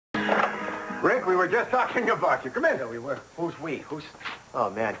Rick, we were just talking about you. Come in. Yeah, we were. Who's we? Who's... Oh,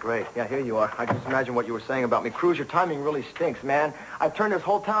 man, great. Yeah, here you are. I just imagine what you were saying about me. Cruz, your timing really stinks, man. I turned this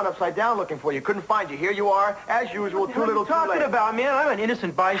whole town upside down looking for you. Couldn't find you. Here you are, as usual, too little, too late. What are you talking about, man? I'm an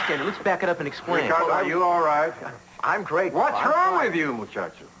innocent bystander. Let's back it up and explain. Ricardo, are you all right? I'm great. What's wrong with you,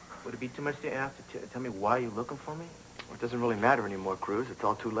 muchacho? Would it be too much to ask to tell me why you're looking for me? Well, it doesn't really matter anymore, Cruz. It's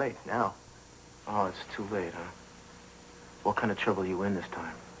all too late now. Oh, it's too late, huh? What kind of trouble are you in this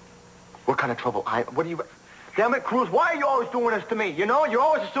time? What kind of trouble? What do you... Damn it, Cruz, why are you always doing this to me? You know, you're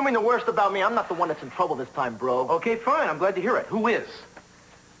always assuming the worst about me. I'm not the one that's in trouble this time, bro. Okay, fine. I'm glad to hear it. Who is?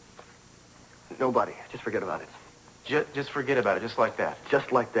 Nobody. Just forget about it. Just forget about it, just like that.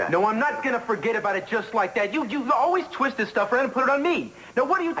 Just like that. No, I'm not going to forget about it just like that. You always twist this stuff around and put it on me. Now,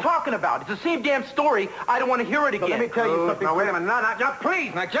 what are you talking about? It's the same damn story. I don't want to hear it again. So let me tell you something. Now, wait a minute. Now,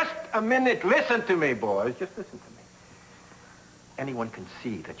 please. Now, just a minute. Listen to me, boys. Just listen to me. Anyone can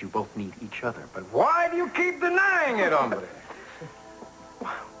see that you both need each other, but why do you keep denying it, hombre?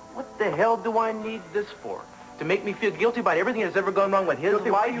 What the hell do I need this for? To make me feel guilty about everything that's ever gone wrong with his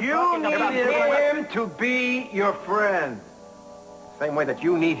life? You need him to be your friend. Same way that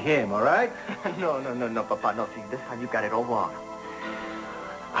you need him, all right? No, Papa. No, see, this time you got it all wrong.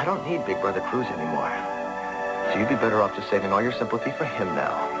 I don't need Big Brother Cruz anymore. So you'd be better off just saving all your sympathy for him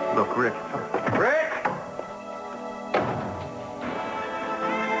now. Look, Rick. Rick!